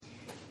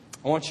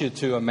I want you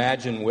to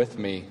imagine with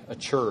me a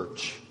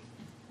church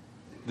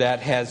that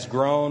has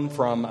grown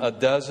from a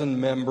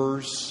dozen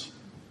members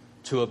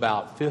to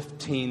about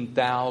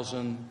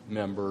 15,000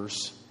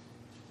 members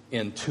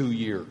in 2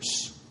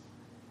 years.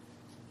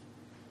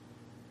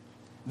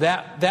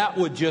 That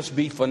would just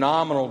be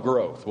phenomenal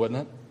growth,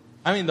 wouldn't it?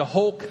 I mean, the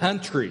whole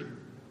country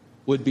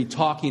would be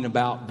talking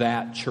about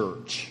that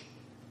church.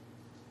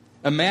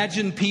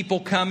 Imagine people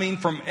coming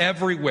from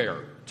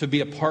everywhere to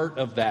be a part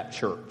of that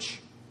church.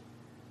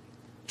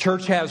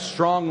 Church has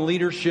strong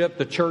leadership.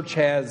 The church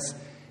has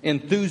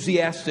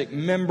enthusiastic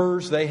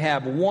members. They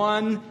have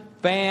one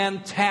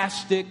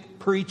fantastic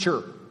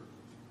preacher.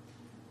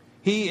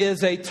 He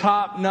is a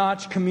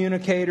top-notch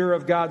communicator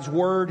of God's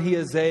Word. He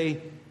is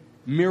a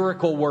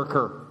miracle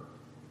worker.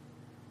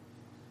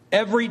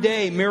 Every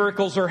day,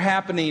 miracles are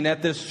happening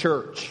at this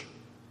church.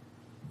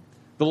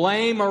 The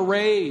lame are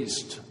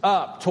raised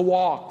up to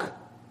walk.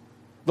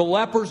 The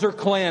lepers are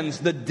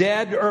cleansed. The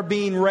dead are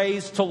being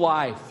raised to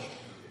life.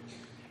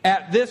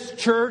 At this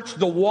church,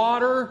 the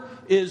water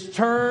is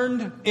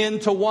turned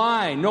into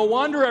wine. No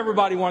wonder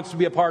everybody wants to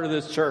be a part of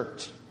this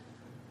church.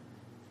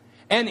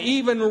 And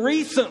even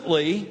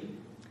recently,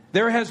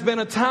 there has been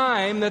a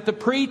time that the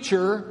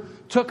preacher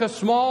took a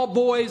small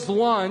boy's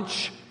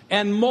lunch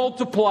and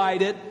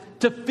multiplied it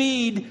to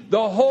feed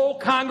the whole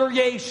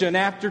congregation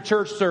after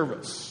church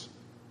service.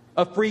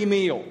 A free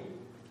meal.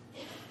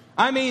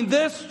 I mean,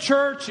 this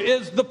church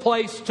is the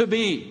place to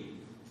be.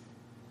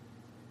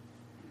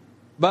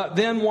 But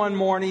then one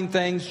morning,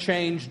 things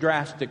change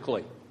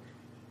drastically.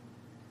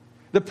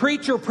 The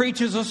preacher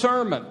preaches a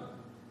sermon.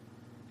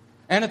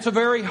 And it's a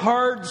very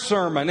hard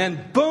sermon.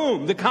 And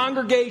boom, the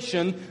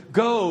congregation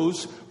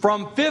goes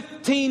from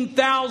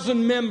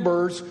 15,000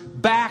 members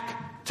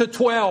back to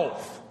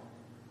 12.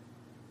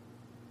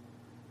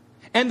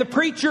 And the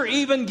preacher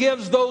even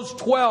gives those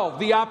 12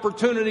 the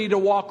opportunity to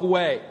walk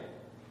away.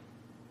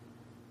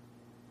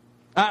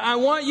 I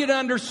want you to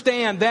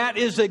understand that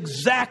is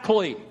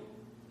exactly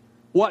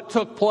what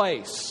took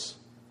place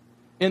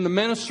in the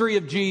ministry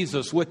of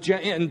Jesus,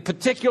 and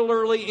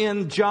particularly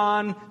in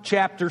John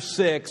chapter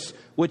 6,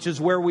 which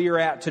is where we are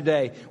at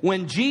today.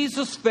 When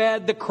Jesus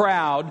fed the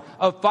crowd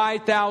of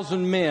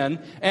 5,000 men,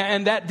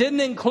 and that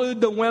didn't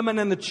include the women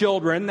and the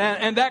children,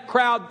 and that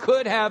crowd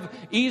could have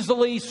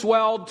easily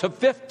swelled to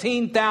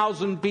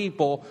 15,000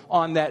 people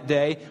on that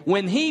day.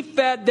 When he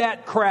fed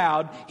that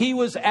crowd, he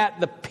was at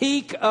the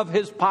peak of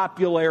his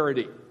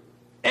popularity.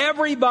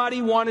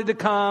 Everybody wanted to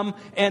come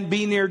and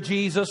be near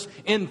Jesus.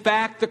 In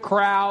fact, the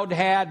crowd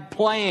had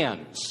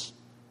plans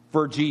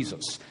for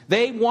Jesus.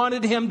 They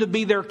wanted him to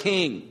be their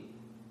king.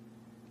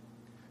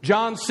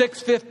 John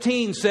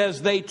 6:15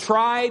 says they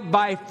tried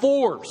by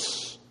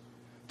force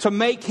to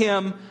make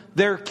him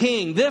their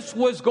king. This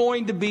was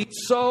going to be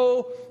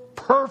so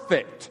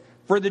perfect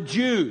for the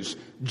Jews.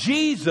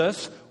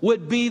 Jesus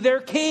would be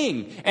their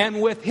king.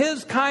 And with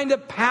his kind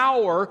of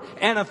power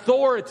and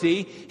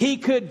authority, he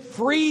could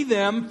free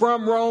them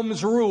from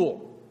Rome's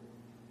rule.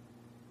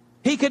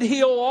 He could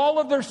heal all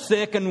of their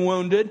sick and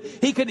wounded.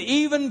 He could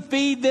even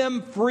feed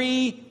them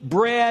free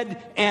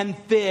bread and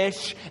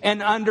fish.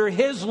 And under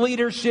his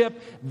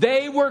leadership,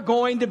 they were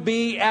going to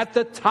be at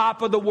the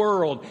top of the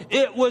world.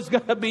 It was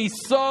going to be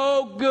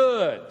so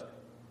good.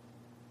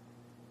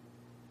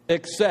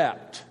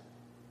 Except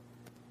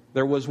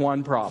there was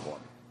one problem.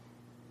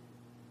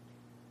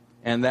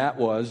 And that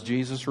was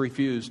Jesus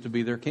refused to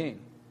be their king.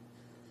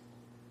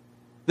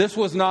 This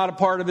was not a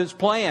part of his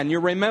plan. You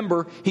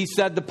remember, he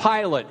said to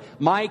Pilate,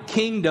 "My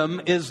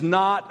kingdom is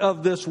not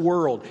of this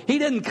world." He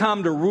didn't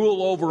come to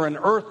rule over an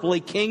earthly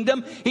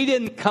kingdom. He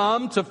didn't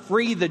come to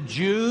free the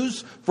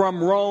Jews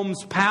from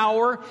Rome's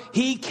power.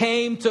 He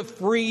came to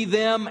free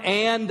them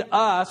and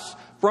us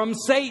from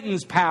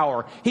Satan's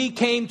power. He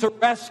came to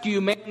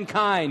rescue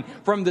mankind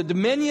from the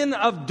dominion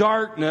of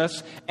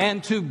darkness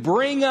and to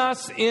bring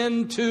us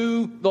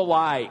into the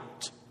light.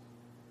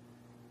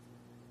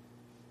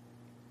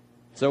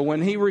 So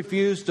when he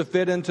refused to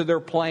fit into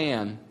their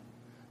plan,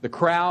 the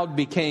crowd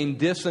became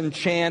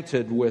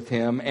disenchanted with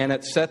him, and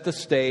it set the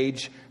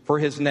stage for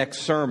his next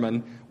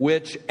sermon,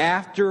 which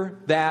after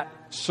that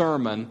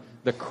sermon,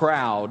 the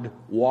crowd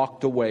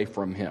walked away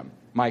from him.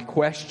 My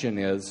question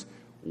is,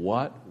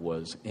 what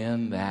was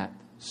in that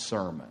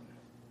sermon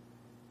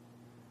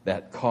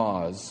that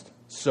caused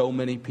so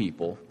many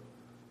people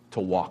to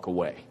walk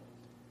away?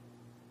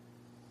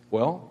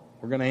 Well,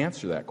 we're going to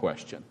answer that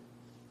question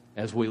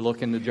as we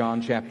look into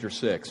John chapter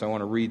 6. I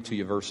want to read to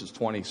you verses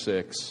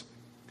 26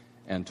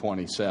 and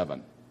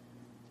 27.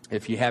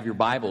 If you have your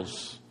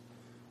Bibles,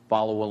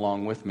 follow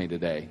along with me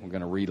today. We're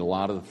going to read a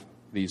lot of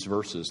these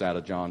verses out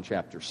of John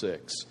chapter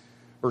 6.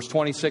 Verse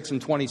 26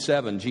 and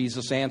 27,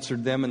 Jesus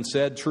answered them and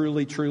said,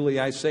 "Truly, truly,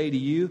 I say to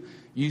you,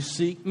 you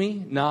seek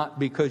me not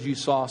because you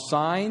saw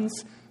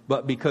signs,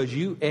 but because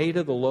you ate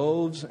of the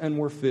loaves and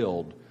were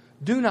filled.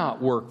 Do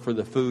not work for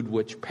the food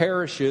which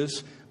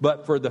perishes,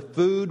 but for the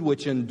food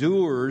which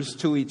endures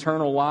to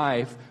eternal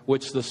life,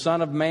 which the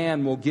Son of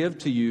Man will give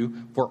to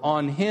you, for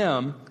on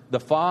him the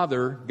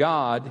Father,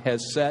 God,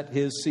 has set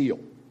his seal."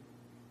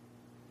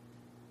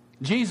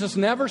 Jesus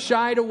never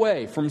shied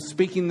away from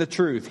speaking the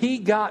truth. He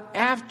got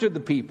after the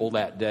people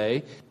that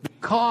day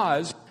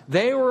because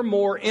they were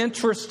more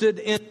interested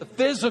in the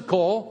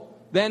physical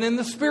than in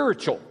the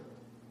spiritual.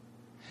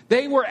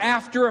 They were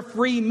after a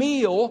free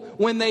meal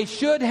when they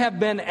should have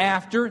been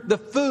after the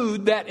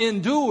food that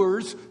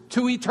endures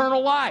to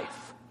eternal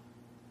life.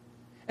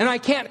 And I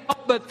can't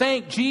help but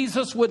think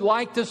Jesus would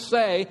like to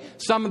say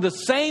some of the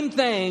same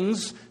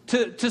things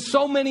to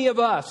so many of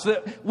us,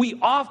 that we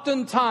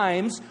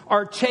oftentimes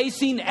are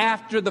chasing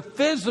after the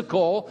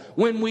physical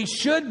when we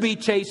should be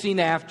chasing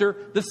after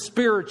the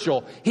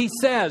spiritual. He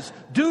says,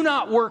 do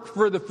not work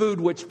for the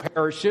food which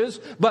perishes,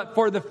 but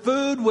for the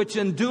food which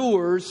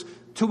endures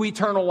to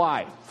eternal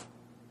life.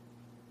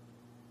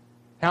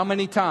 How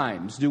many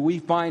times do we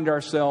find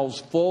ourselves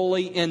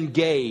fully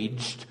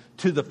engaged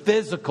to the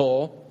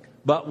physical,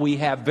 but we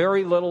have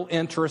very little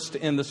interest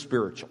in the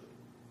spiritual?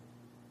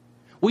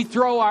 We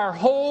throw our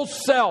whole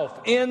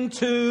self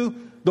into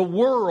the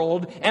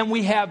world and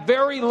we have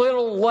very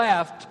little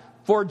left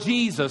for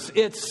Jesus.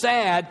 It's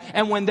sad,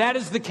 and when that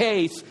is the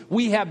case,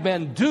 we have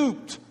been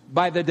duped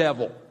by the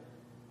devil.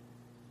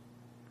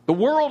 The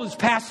world is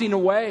passing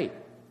away.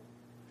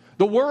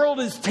 The world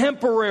is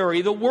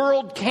temporary. The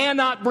world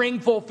cannot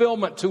bring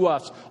fulfillment to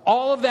us.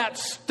 All of that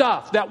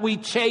stuff that we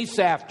chase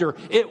after,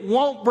 it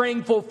won't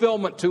bring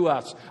fulfillment to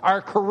us.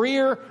 Our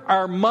career,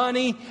 our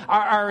money,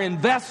 our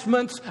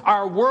investments,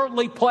 our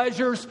worldly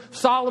pleasures,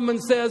 Solomon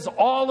says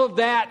all of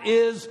that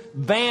is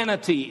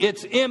vanity.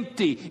 It's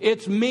empty.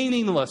 It's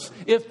meaningless.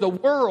 If the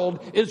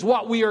world is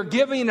what we are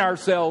giving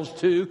ourselves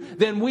to,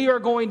 then we are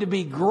going to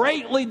be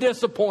greatly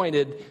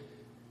disappointed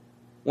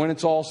when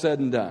it's all said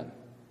and done.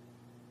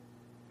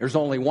 There's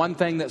only one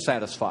thing that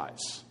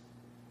satisfies,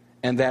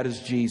 and that is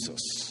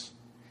Jesus.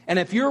 And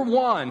if you're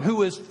one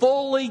who is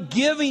fully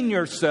giving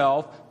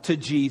yourself to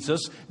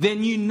Jesus,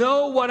 then you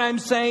know what I'm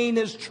saying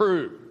is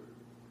true.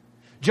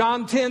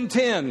 John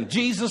 10:10,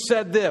 Jesus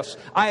said this,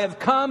 I have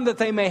come that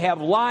they may have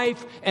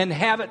life and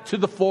have it to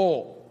the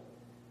full.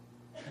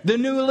 The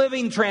New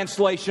Living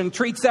Translation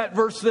treats that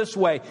verse this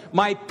way.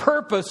 My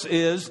purpose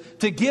is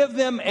to give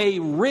them a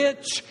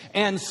rich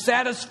and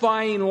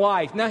satisfying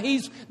life. Now,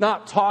 he's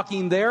not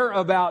talking there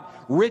about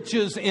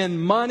riches in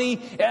money.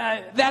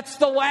 That's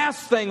the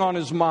last thing on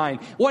his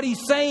mind. What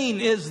he's saying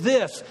is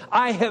this.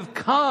 I have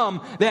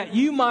come that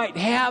you might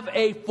have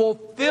a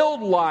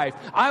fulfilled life.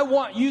 I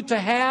want you to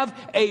have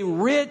a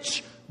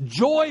rich,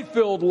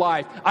 joy-filled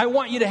life. I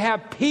want you to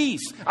have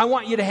peace. I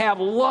want you to have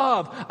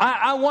love.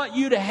 I want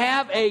you to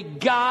have a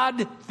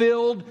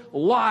God-filled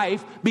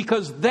life,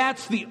 because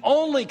that's the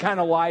only kind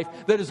of life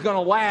that is going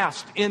to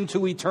last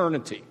into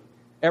eternity.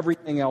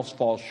 Everything else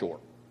falls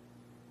short.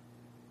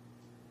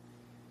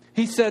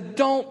 He said,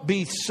 don't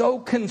be so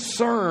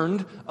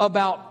concerned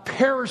about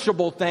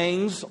perishable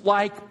things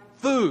like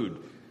food.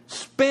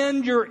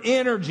 Spend your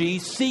energy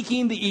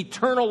seeking the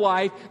eternal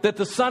life that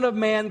the Son of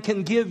Man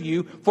can give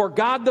you, for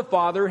God the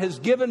Father has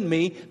given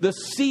me the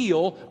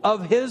seal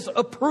of His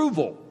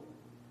approval.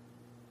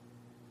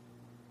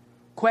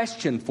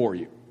 Question for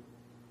you.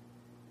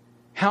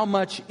 How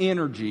much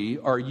energy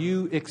are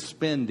you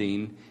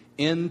expending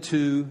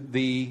into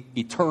the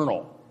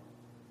eternal?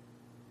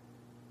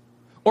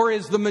 Or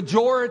is the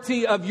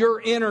majority of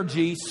your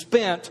energy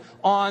spent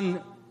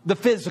on the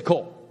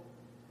physical?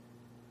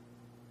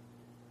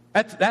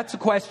 That's a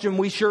question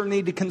we sure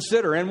need to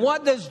consider. And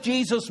what does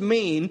Jesus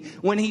mean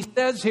when he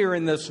says here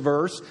in this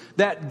verse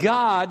that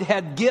God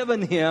had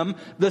given him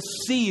the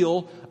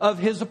seal of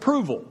his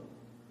approval?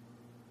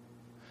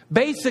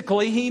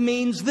 Basically, he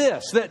means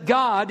this, that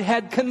God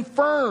had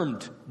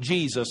confirmed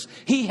Jesus.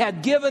 He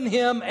had given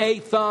him a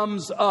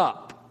thumbs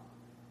up.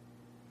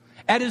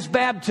 At his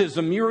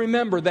baptism, you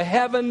remember, the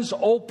heavens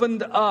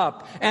opened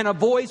up and a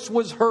voice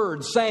was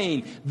heard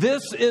saying,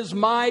 this is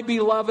my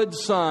beloved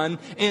Son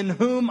in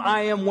whom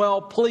I am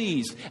well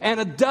pleased. And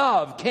a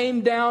dove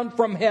came down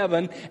from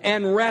heaven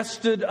and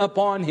rested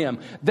upon him.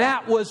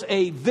 That was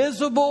a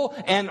visible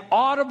and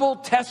audible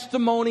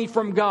testimony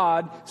from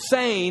God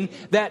saying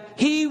that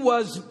he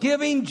was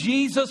giving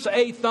Jesus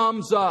a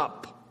thumbs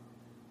up.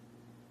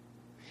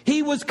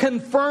 He was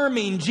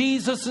confirming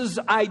Jesus'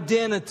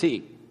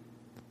 identity.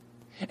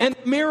 And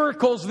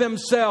miracles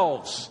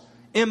themselves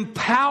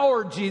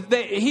empowered Jesus.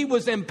 He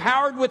was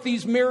empowered with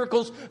these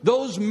miracles.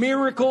 Those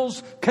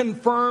miracles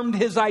confirmed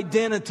his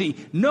identity.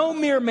 No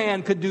mere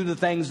man could do the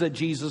things that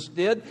Jesus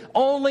did.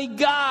 Only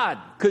God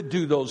could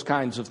do those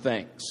kinds of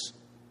things.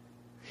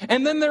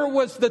 And then there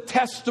was the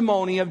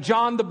testimony of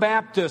John the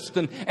Baptist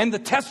and the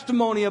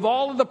testimony of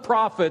all of the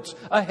prophets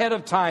ahead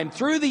of time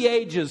through the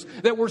ages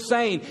that were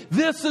saying,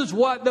 this is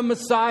what the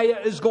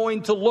Messiah is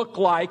going to look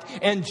like.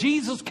 And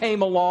Jesus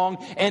came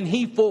along and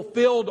he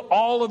fulfilled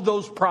all of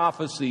those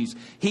prophecies.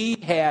 He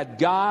had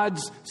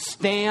God's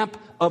stamp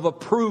of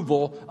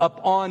approval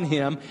upon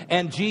him.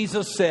 And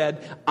Jesus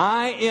said,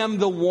 I am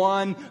the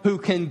one who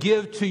can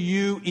give to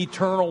you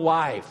eternal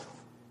life.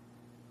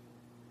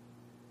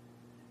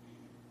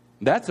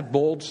 That's a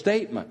bold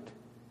statement.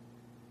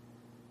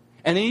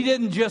 And he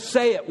didn't just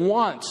say it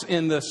once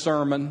in this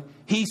sermon.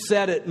 He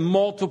said it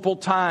multiple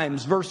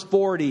times. Verse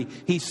 40,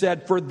 He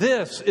said, "For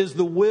this is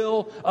the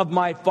will of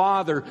my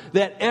Father,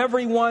 that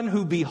everyone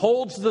who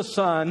beholds the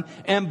Son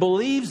and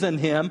believes in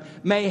Him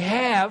may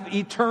have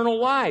eternal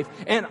life.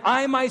 And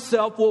I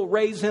myself will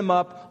raise him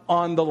up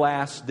on the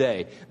last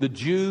day." The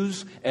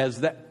Jews, as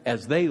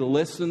they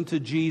listened to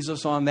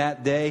Jesus on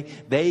that day,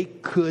 they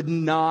could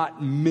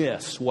not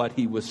miss what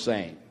He was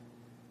saying.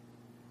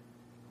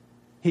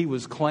 He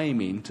was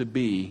claiming to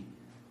be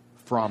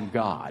from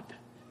God.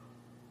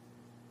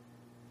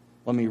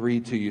 Let me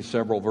read to you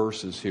several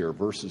verses here,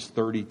 verses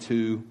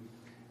 32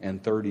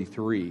 and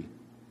 33.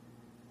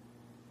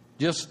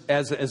 Just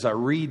as I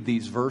read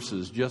these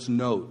verses, just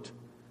note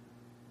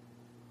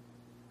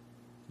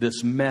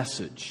this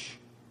message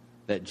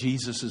that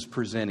Jesus is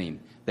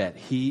presenting, that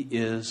He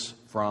is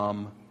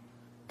from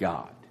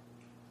God.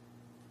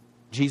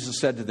 Jesus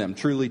said to them,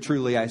 "Truly,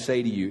 truly, I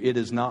say to you, it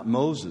is not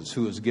Moses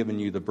who has given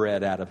you the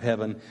bread out of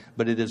heaven,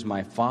 but it is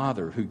my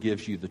Father who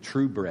gives you the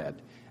true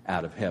bread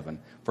out of heaven.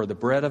 For the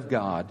bread of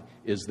God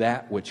is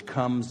that which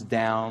comes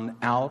down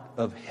out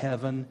of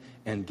heaven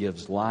and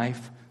gives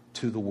life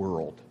to the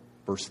world."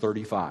 Verse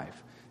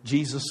 35.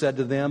 Jesus said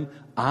to them,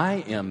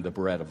 "I am the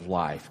bread of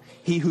life.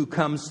 He who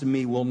comes to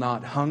me will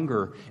not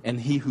hunger, and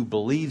he who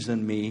believes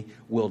in me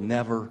will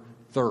never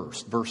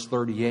thirst." Verse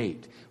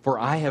 38. "For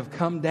I have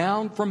come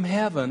down from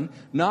heaven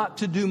not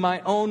to do my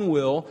own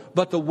will,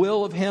 but the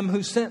will of Him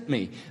who sent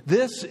me.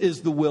 This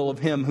is the will of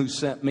Him who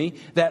sent me,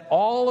 that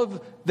all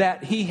of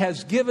that He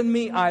has given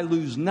me I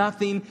lose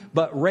nothing,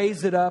 but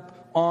raise it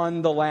up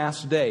on the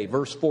last day."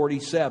 Verse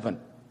 47.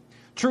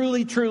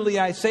 "Truly, truly,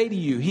 I say to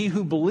you, he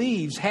who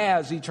believes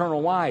has eternal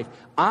life.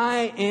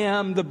 I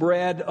am the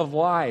bread of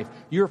life.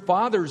 Your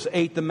fathers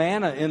ate the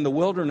manna in the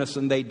wilderness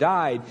and they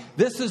died.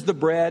 This is the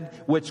bread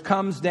which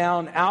comes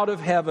down out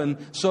of heaven,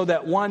 so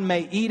that one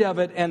may eat of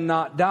it and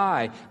not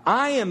die.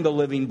 I am the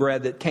living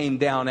bread that came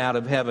down out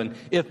of heaven.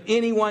 If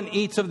anyone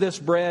eats of this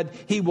bread,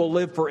 he will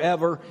live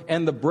forever.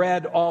 And the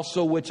bread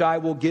also which I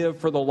will give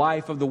for the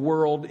life of the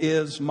world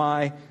is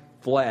my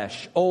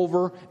flesh."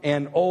 Over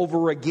and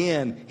over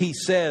again, He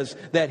says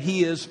that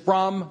He is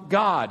from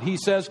God. He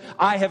says,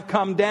 "I have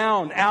come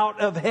down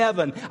out of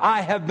heaven. I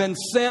have been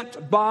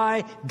sent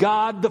by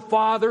God the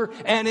Father,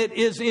 and it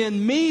is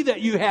in me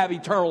that you have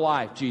eternal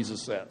life,"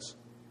 Jesus says.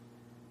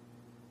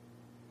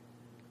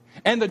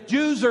 And the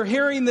Jews are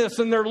hearing this,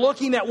 and they're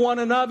looking at one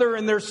another,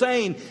 and they're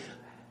saying,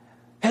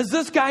 "Has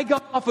this guy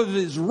gone off of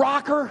his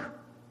rocker?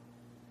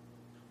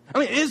 I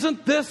mean,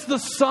 isn't this the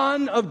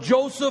son of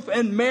Joseph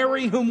and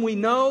Mary whom we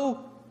know?"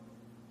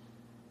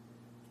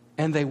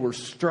 And they were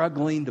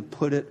struggling to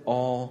put it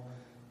all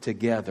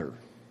together.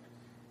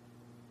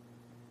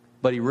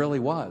 But He really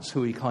was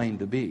who He claimed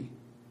to be.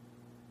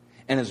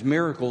 And His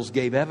miracles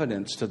gave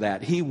evidence to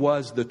that. He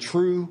was the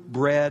true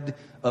bread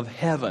of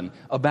heaven.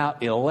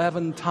 About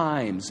 11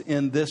 times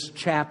in this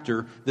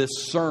chapter, this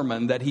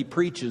sermon that He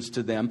preaches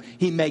to them,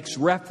 He makes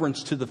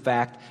reference to the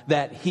fact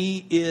that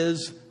He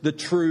is the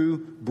true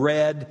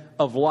bread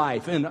of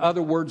life. In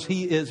other words,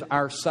 He is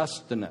our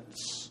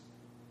sustenance.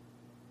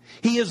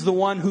 He is the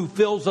one who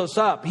fills us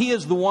up. He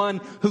is the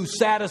one who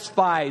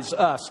satisfies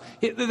us.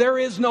 There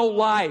is no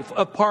life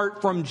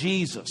apart from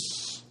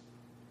Jesus.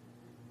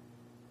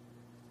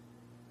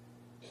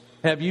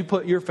 Have you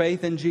put your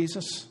faith in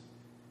Jesus?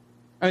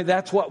 I mean,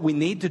 that's what we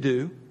need to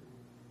do.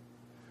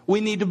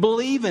 We need to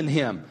believe in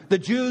Him. The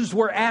Jews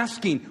were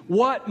asking,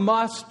 what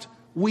must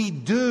we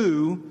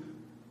do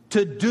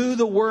to do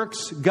the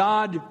works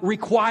God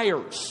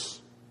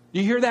requires?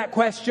 You hear that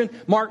question?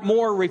 Mark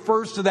Moore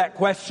refers to that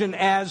question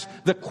as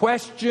the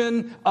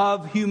question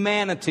of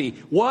humanity.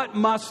 What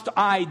must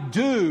I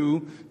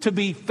do to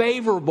be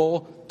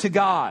favorable to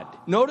God?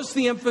 Notice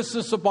the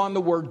emphasis upon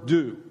the word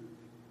 "do."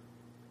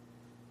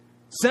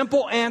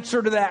 Simple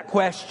answer to that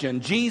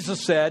question.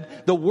 Jesus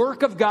said, the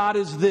work of God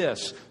is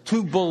this: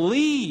 to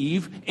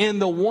believe in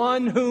the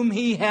one whom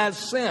He has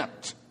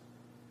sent.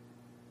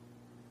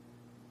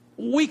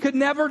 We could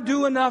never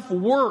do enough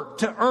work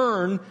to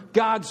earn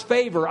God's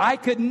favor. I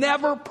could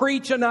never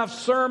preach enough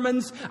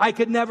sermons. I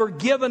could never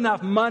give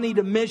enough money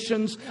to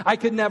missions. I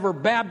could never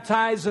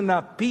baptize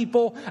enough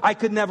people. I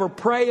could never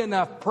pray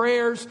enough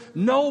prayers.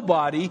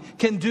 Nobody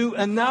can do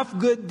enough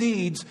good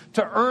deeds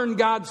to earn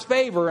God's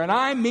favor, and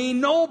I mean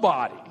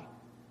nobody.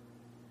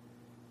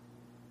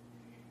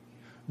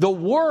 The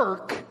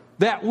work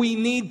that we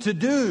need to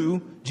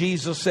do,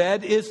 Jesus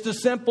said, is to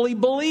simply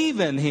believe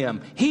in Him.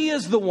 He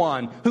is the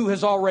one who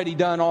has already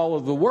done all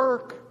of the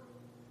work.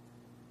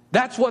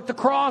 That's what the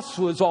cross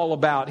was all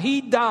about.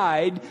 He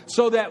died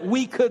so that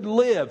we could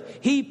live.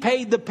 He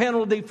paid the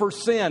penalty for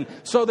sin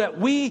so that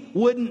we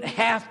wouldn't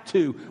have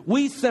to.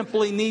 We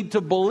simply need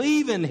to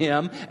believe in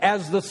Him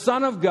as the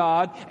Son of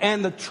God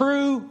and the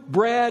true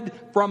bread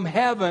from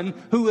heaven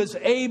who is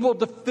able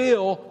to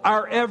fill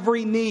our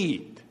every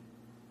need.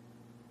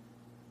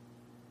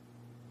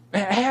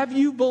 Have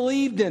you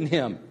believed in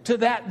Him to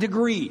that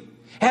degree?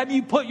 Have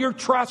you put your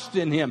trust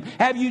in Him?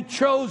 Have you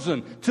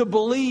chosen to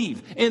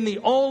believe in the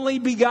only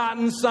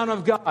begotten Son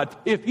of God?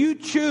 If you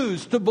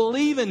choose to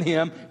believe in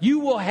Him, you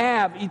will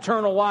have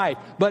eternal life.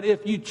 But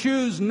if you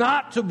choose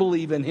not to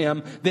believe in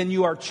Him, then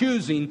you are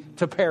choosing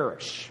to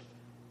perish.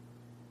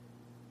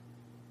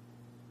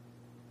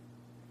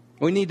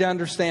 We need to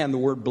understand the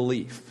word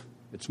belief.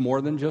 It's more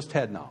than just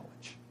head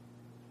knowledge.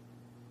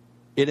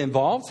 It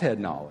involves head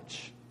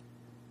knowledge.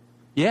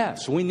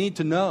 Yes, we need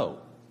to know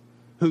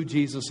who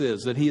Jesus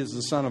is, that He is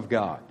the Son of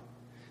God,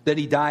 that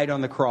He died on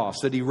the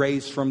cross, that He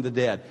raised from the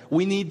dead.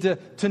 We need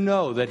to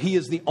know that He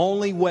is the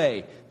only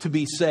way to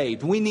be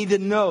saved. We need to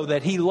know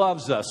that He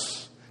loves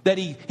us, that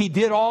He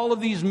did all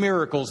of these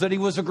miracles, that He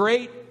was a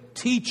great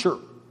teacher.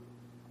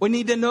 We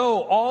need to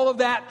know all of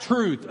that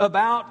truth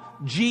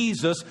about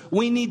Jesus.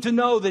 We need to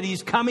know that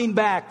He's coming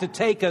back to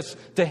take us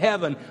to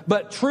heaven.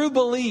 But true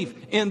belief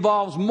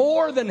involves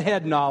more than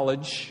head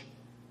knowledge.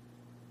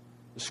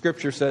 The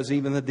Scripture says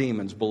even the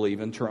demons believe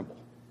and tremble.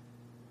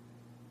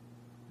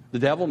 The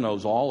devil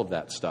knows all of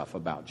that stuff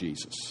about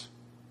Jesus.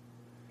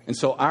 And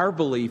so our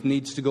belief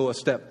needs to go a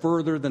step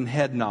further than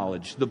head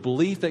knowledge. The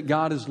belief that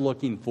God is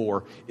looking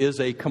for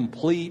is a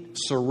complete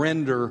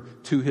surrender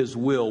to His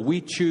will. We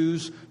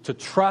choose to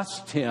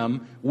trust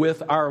Him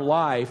with our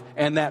life,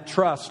 and that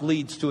trust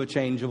leads to a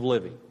change of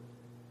living.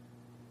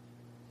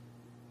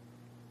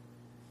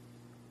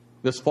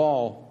 This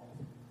fall,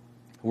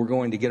 we're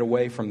going to get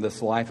away from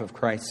this Life of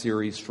Christ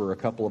series for a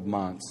couple of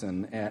months.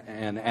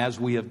 And as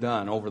we have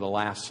done over the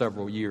last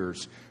several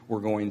years, we're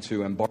going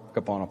to embark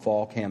upon a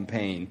fall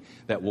campaign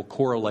that will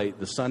correlate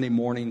the Sunday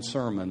morning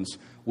sermons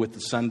with the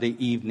Sunday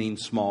evening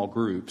small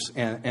groups.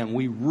 And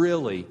we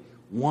really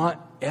want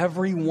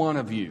every one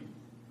of you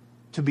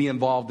to be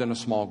involved in a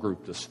small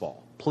group this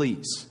fall.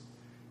 Please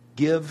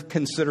give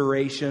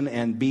consideration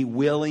and be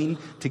willing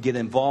to get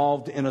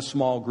involved in a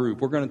small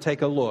group. We're going to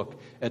take a look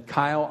at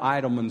Kyle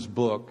Idleman's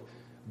book,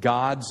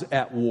 God's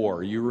at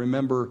War. You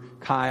remember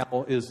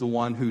Kyle is the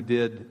one who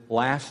did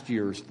last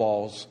year's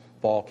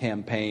fall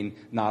campaign,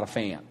 Not a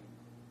Fan.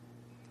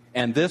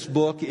 And this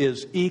book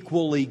is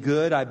equally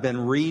good. I've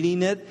been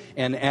reading it,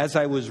 and as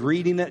I was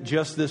reading it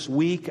just this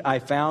week, I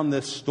found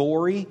this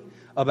story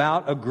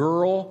about a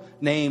girl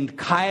named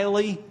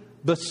Kylie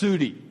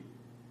Basutti.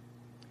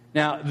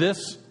 Now,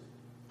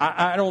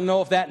 I don't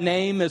know if that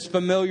name is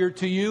familiar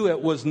to you.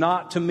 It was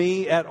not to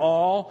me at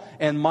all.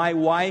 And my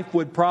wife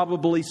would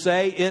probably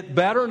say it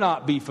better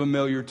not be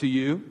familiar to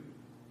you.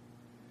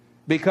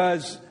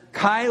 Because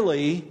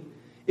Kylie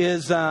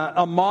is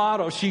a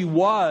model. She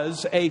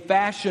was a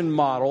fashion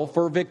model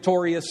for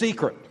Victoria's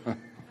Secret.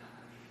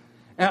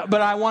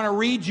 But I want to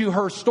read you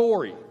her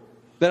story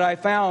that I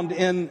found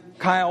in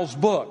Kyle's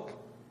book.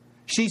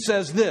 She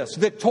says this: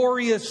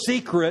 Victoria's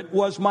Secret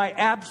was my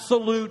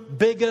absolute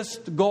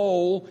biggest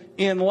goal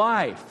in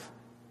life.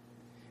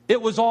 It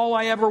was all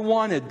I ever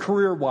wanted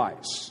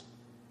career-wise.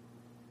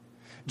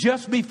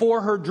 Just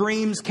before her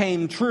dreams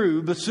came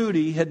true,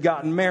 Basutti had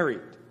gotten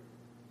married.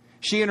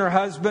 She and her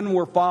husband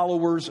were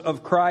followers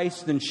of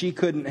Christ, and she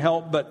couldn't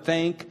help but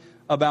think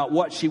about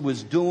what she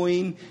was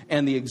doing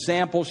and the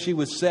example she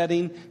was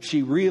setting.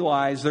 She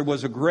realized there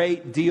was a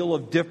great deal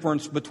of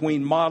difference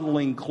between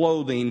modeling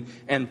clothing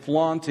and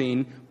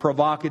flaunting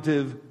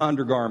provocative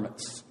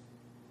undergarments.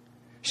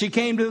 She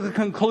came to the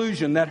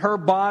conclusion that her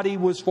body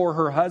was for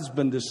her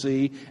husband to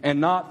see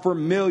and not for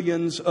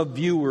millions of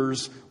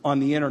viewers on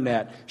the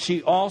internet.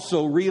 She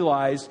also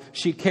realized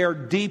she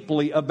cared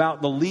deeply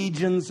about the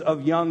legions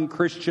of young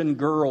Christian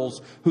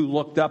girls who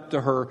looked up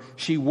to her.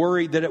 She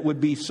worried that it would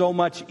be so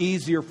much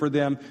easier for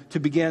them to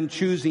begin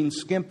choosing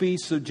skimpy,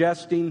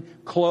 suggestive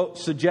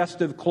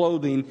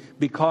clothing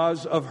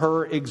because of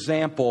her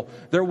example.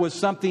 There was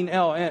something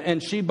else.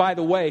 And she, by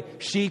the way,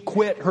 she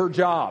quit her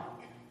job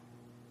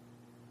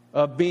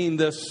of being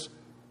this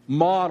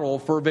model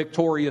for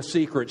Victoria's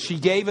Secret. She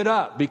gave it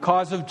up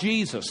because of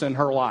Jesus in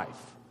her life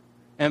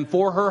and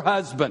for her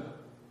husband.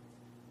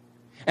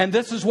 And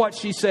this is what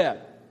she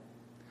said: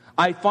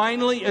 I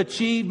finally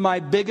achieved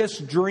my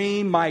biggest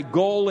dream, my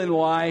goal in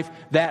life,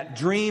 that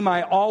dream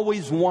I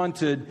always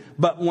wanted,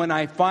 but when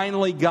I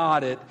finally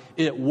got it,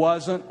 it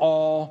wasn't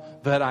all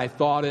that I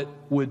thought it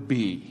would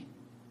be.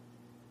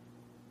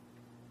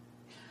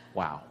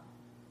 Wow.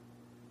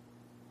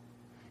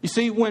 You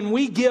see, when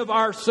we give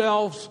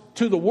ourselves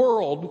to the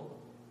world,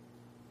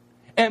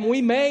 and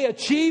we may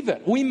achieve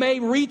it, we may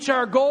reach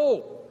our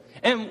goal.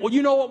 And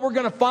you know what we're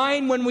going to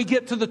find when we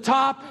get to the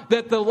top?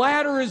 That the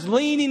ladder is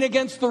leaning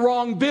against the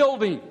wrong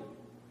building.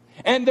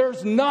 And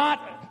there's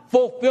not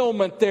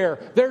fulfillment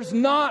there. There's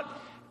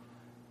not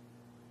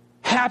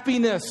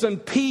happiness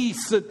and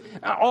peace,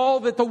 all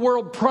that the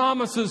world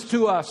promises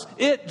to us.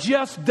 It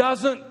just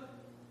doesn't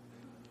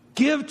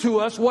give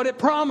to us what it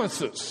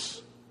promises.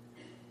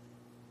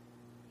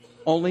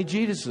 Only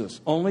Jesus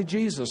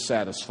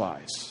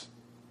satisfies.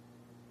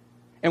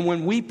 And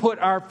when we put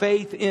our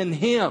faith in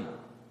Him,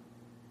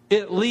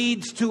 it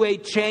leads to a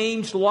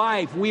changed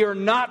life. We are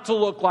not to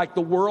look like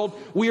the world.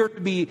 We are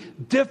to be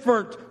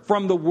different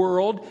from the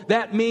world.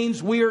 That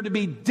means we are to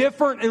be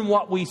different in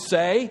what we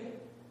say.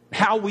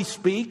 how we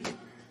speak.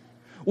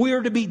 We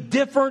are to be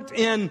different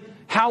in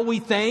how we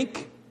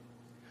think.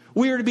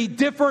 We are to be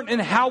different in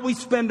how we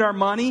spend our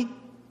money.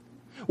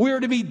 We are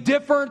to be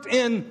different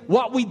in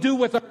what we do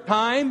with our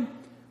time,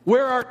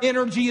 where our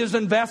energy is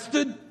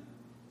invested,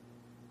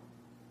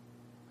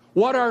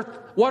 what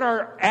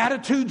our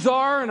attitudes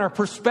are and our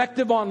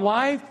perspective on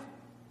life,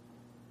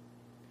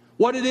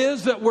 what it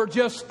is that we're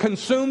just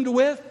consumed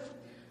with.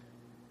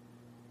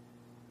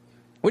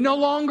 We no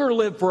longer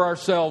live for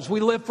ourselves. We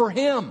live for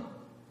Him.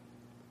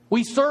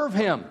 We serve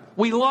Him.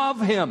 We love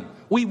Him.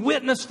 We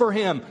witness for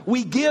Him.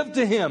 We give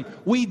to Him.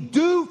 We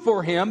do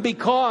for Him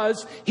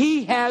because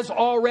He has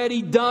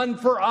already done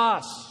for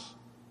us.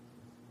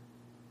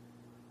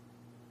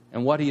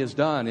 And what He has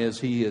done is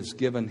He has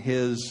given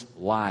His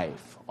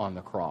life on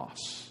the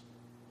cross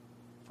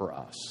for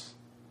us.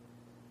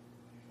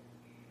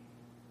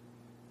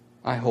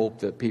 I hope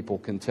that people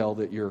can tell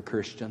that you're a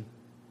Christian.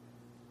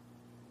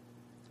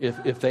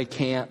 If they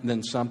can't,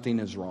 then something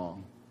is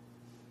wrong.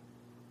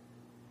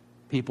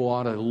 People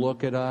ought to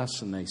look at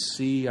us and they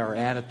see our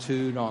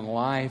attitude on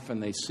life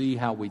and they see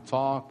how we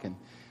talk,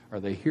 or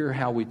they hear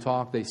how we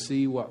talk, they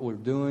see what we're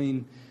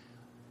doing,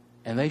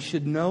 and they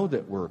should know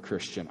that we're a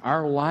Christian.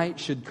 Our light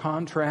should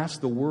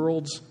contrast the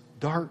world's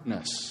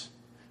darkness.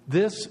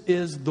 This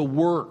is the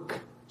work,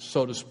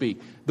 so to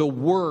speak, the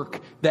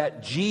work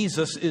that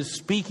Jesus is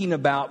speaking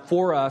about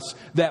for us,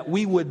 that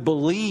we would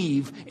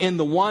believe in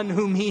the one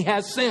whom He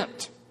has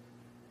sent.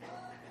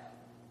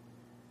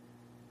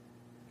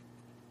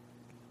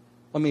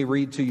 Let me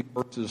read to you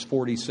verses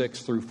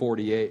 46 through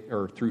 48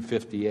 or through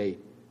 58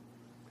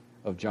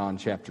 of John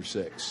chapter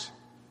 6.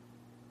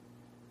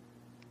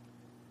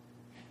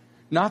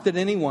 Not that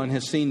anyone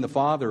has seen the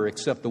Father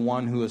except the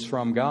one who is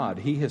from God.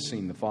 He has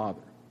seen the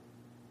Father.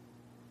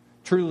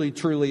 Truly,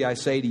 truly, I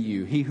say to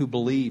you, he who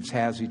believes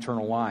has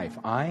eternal life.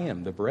 I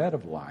am the bread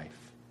of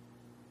life.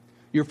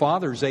 Your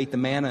fathers ate the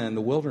manna in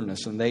the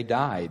wilderness, and they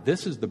died.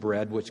 This is the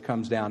bread which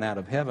comes down out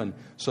of heaven,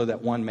 so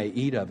that one may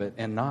eat of it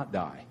and not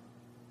die.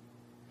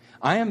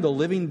 I am the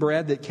living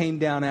bread that came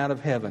down out of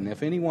heaven.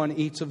 If anyone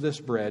eats of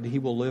this bread, he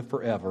will live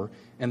forever.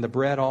 And the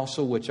bread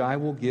also which I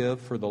will give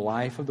for the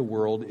life of the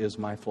world is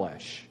my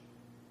flesh.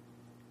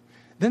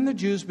 Then the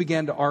Jews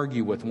began to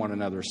argue with one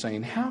another,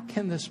 saying, how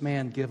can this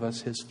man give us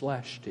his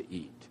flesh to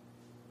eat?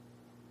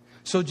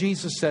 So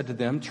Jesus said to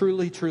them,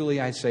 truly, truly,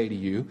 I say to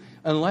you,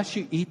 unless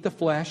you eat the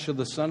flesh of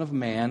the Son of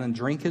Man and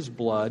drink His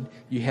blood,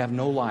 you have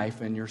no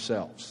life in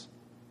yourselves.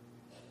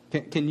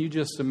 Can you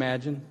just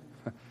imagine?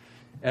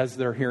 As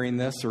they're hearing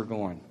this, they're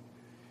going,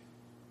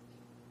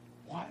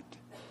 what?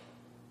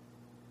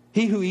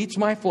 He who eats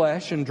my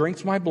flesh and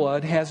drinks my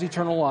blood has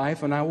eternal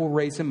life, and I will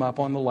raise him up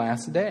on the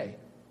last day.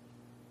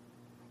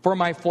 For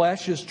my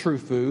flesh is true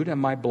food, and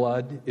my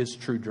blood is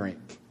true drink.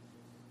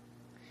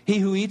 He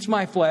who eats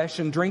my flesh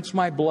and drinks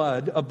my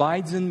blood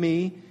abides in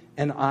me,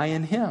 and I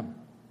in him.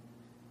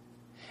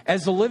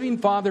 As the living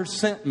Father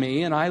sent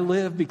me, and I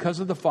live because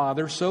of the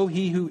Father, so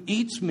he who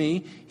eats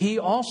me, he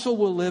also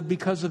will live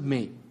because of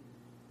me.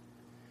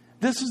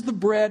 This is the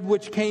bread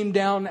which came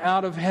down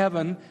out of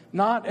heaven,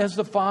 not as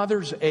the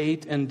fathers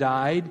ate and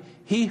died.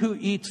 He who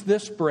eats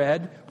this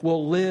bread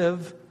will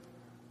live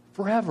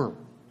forever.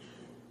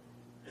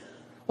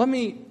 Let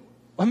me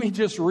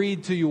just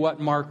read to you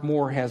what Mark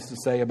Moore has to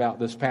say about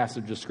this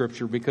passage of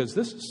Scripture, because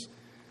this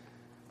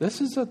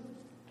is an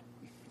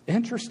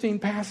interesting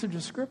passage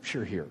of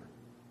Scripture here,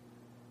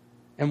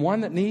 and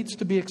one that needs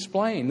to be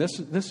explained.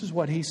 This is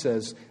what he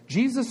says.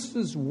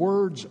 Jesus'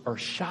 words are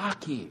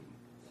shocking,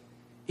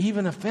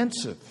 even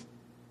offensive.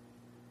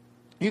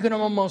 You can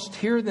almost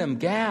hear them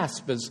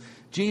gasp as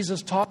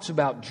Jesus talks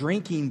about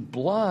drinking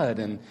blood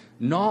and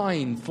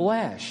gnawing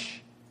flesh.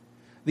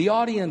 The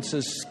audience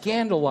is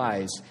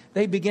scandalized.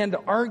 They begin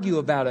to argue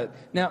about it.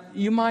 Now,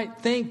 you might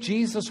think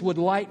Jesus would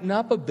lighten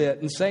up a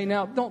bit and say,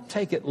 now, don't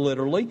take it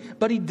literally,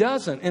 but He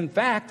doesn't. In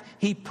fact,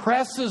 He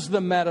presses the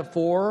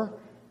metaphor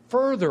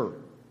further. And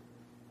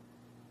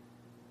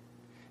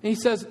He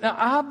says, now,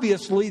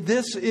 obviously,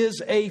 this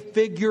is a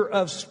figure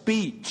of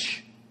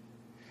speech.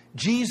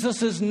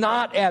 Jesus is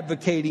not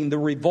advocating the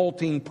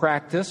revolting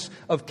practice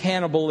of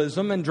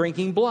cannibalism and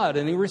drinking blood.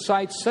 And He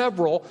recites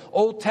several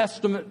Old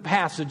Testament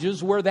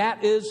passages where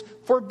that is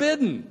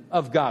forbidden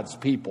of God's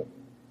people.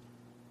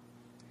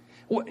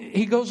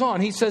 He goes on.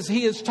 He says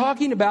He is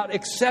talking about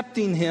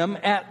accepting Him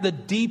at the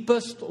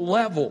deepest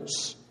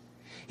levels.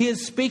 He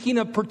is speaking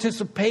of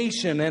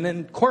participation and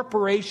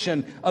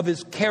incorporation of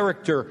His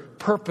character,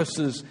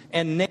 purposes,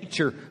 and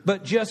nature.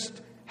 But just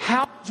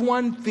how does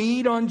one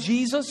feed on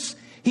Jesus?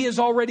 He has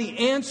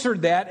already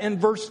answered that in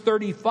verse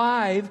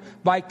 35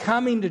 by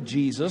coming to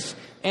Jesus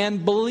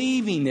and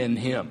believing in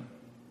Him.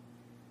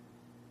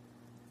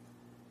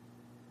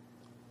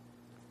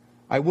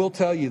 I will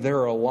tell you, there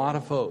are a lot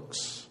of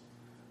folks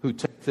who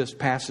take this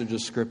passage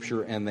of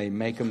Scripture and they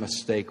make a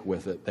mistake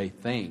with it. They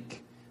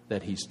think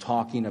that He's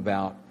talking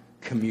about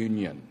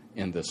communion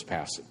in this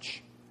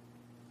passage.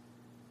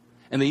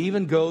 And they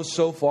even go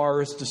so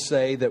far as to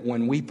say that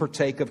when we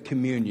partake of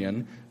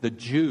communion, the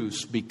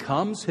juice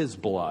becomes His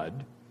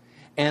blood,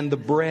 and the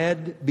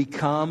bread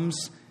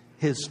becomes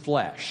His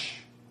flesh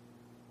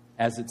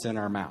as it's in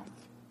our mouth.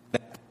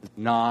 That is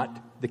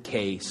not the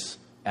case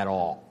at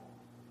all.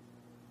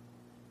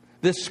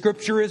 This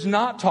scripture is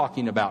not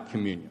talking about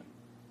communion.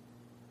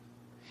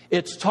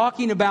 It's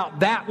talking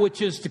about that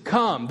which is to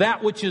come,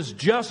 that which is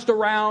just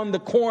around the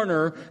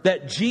corner,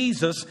 that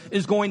Jesus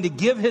is going to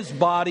give His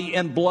body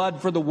and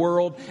blood for the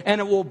world,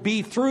 and it will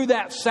be through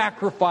that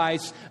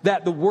sacrifice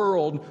that the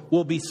world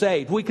will be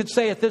saved. We could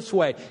say it this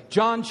way: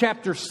 John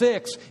chapter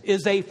 6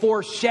 is a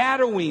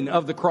foreshadowing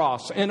of the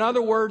cross. In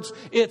other words,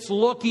 it's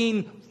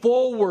looking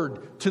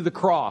forward to the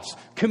cross.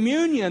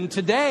 Communion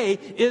today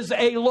is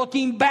a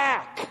looking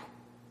back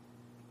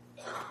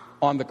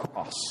on the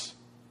cross.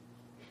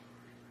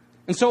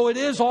 And so it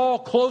is all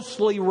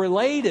closely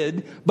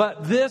related,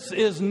 but this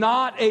is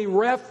not a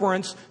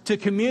reference to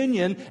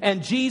communion,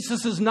 and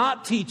Jesus is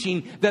not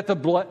teaching that the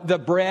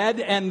bread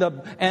and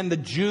the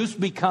juice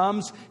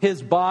becomes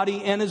His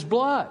body and His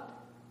blood.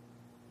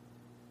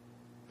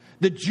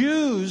 The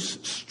Jews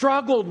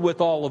struggled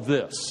with all of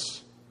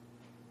this.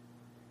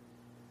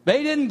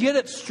 They didn't get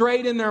it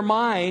straight in their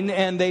mind,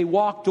 and they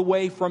walked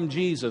away from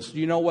Jesus. Do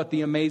you know what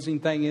the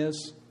amazing thing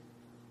is?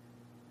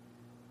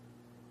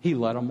 He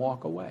let them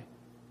walk away.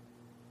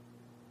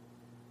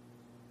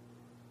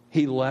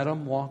 He let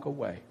them walk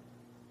away.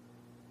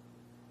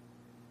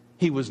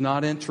 He was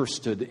not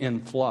interested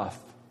in fluff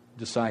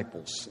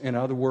disciples. In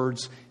other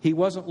words, He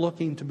wasn't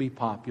looking to be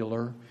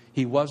popular.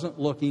 He wasn't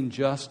looking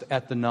just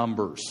at the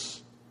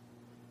numbers.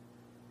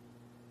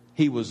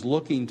 He was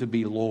looking to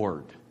be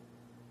Lord.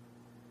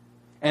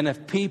 And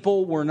if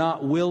people were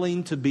not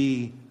willing to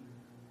be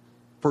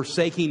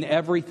forsaking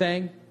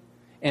everything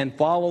and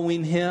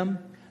following Him,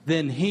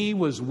 then He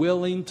was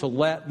willing to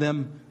let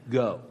them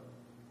go.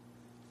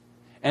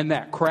 And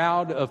that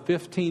crowd of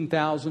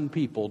 15,000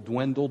 people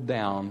dwindled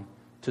down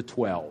to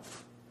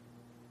 12.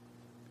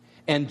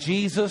 And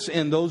Jesus,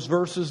 in those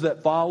verses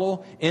that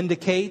follow,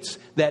 indicates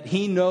that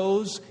He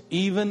knows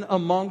even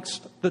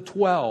amongst the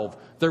 12,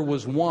 there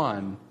was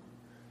one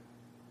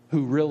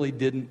who really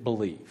didn't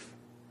believe.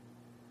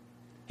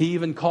 He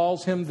even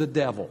calls him the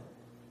devil.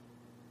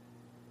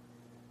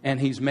 And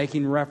He's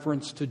making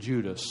reference to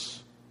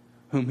Judas,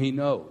 whom He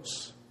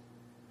knows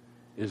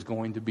is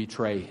going to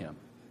betray Him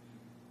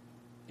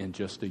in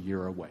just a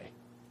year away.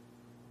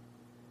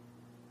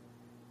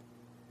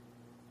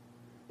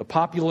 The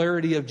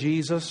popularity of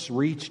Jesus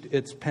reached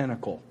its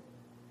pinnacle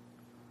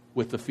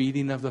with the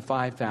feeding of the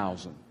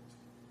 5,000.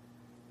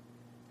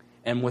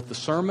 And with the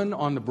Sermon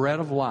on the Bread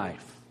of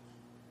Life,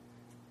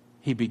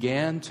 He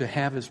began to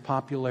have His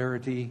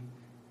popularity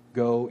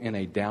go in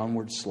a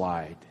downward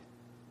slide.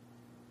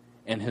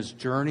 And His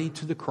journey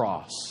to the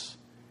cross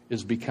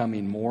is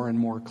becoming more and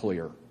more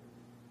clear.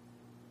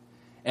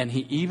 And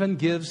He even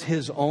gives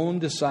His own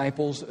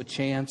disciples a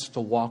chance to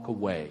walk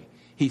away.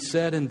 He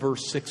said in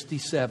verse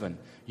 67,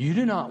 "You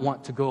do not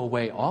want to go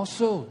away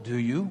also, do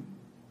you?"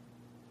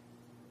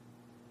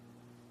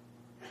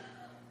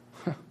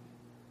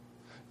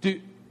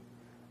 Do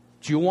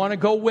you want to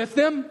go with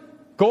them?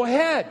 Go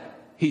ahead,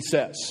 He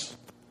says.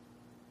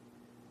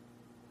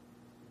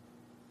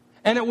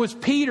 And it was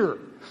Peter.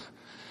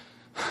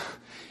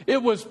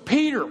 It was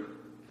Peter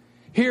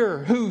here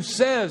who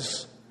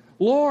says,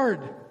 "Lord,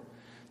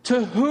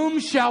 to whom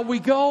shall we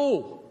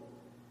go?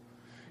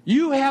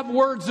 You have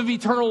words of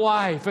eternal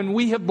life, and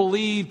we have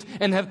believed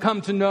and have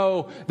come to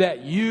know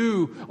that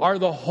You are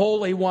the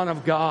Holy One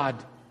of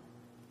God."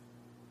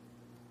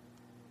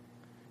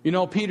 You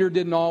know, Peter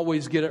didn't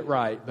always get it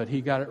right, but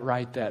he got it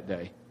right that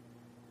day.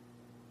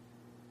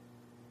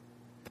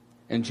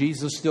 And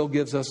Jesus still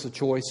gives us a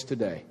choice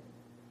today.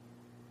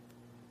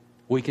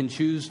 We can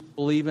choose to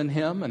believe in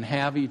Him and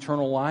have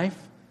eternal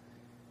life.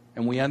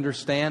 And we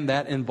understand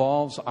that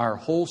involves our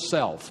whole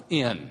self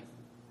in.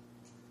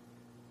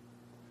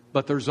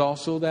 But there's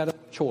also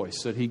that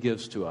choice that He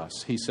gives to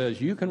us. He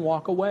says, you can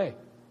walk away.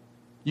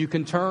 You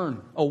can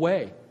turn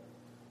away.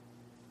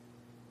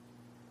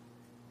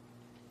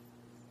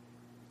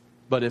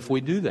 But if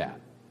we do that,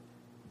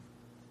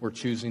 we're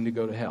choosing to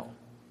go to hell.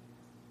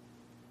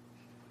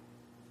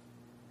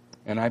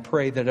 And I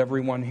pray that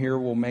everyone here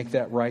will make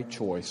that right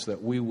choice,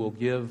 that we will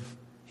give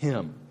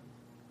Him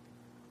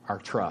our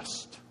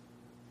trust,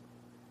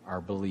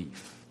 our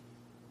belief.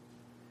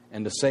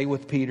 And to say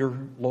with Peter,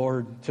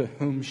 "Lord, to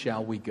whom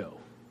shall we go?"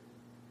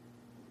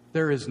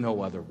 There is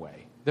no other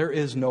way. There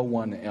is no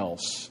one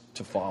else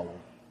to follow.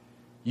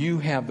 You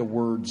have the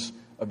words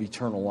of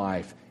eternal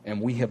life,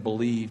 and we have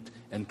believed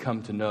and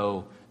come to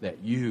know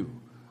that You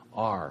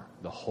are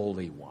the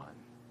Holy One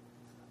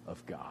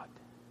of God.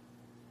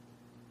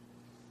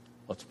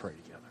 Let's pray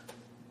together.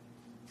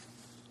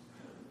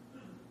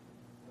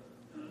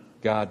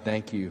 God,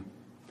 thank You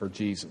for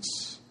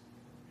Jesus.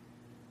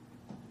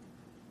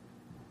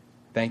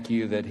 Thank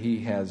You that He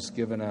has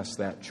given us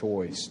that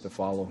choice to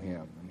follow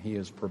Him. And He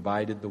has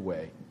provided the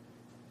way.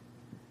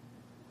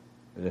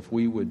 That if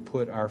we would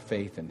put our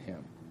faith in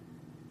Him,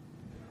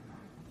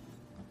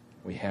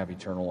 we have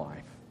eternal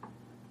life.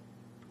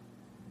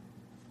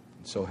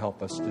 And so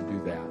help us to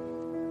do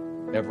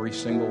that. every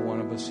single one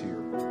of us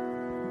here,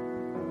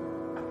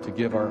 to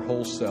give our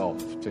whole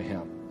self to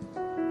Him,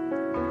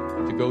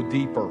 to go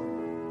deeper,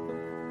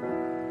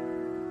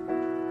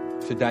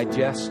 to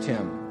digest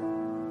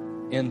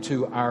Him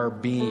into our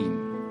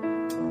being,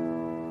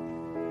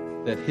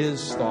 that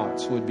His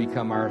thoughts would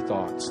become our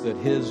thoughts, that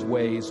His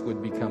ways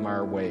would become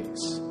our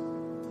ways.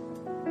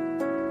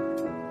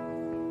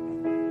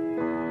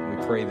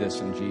 We pray this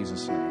in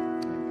Jesus' name.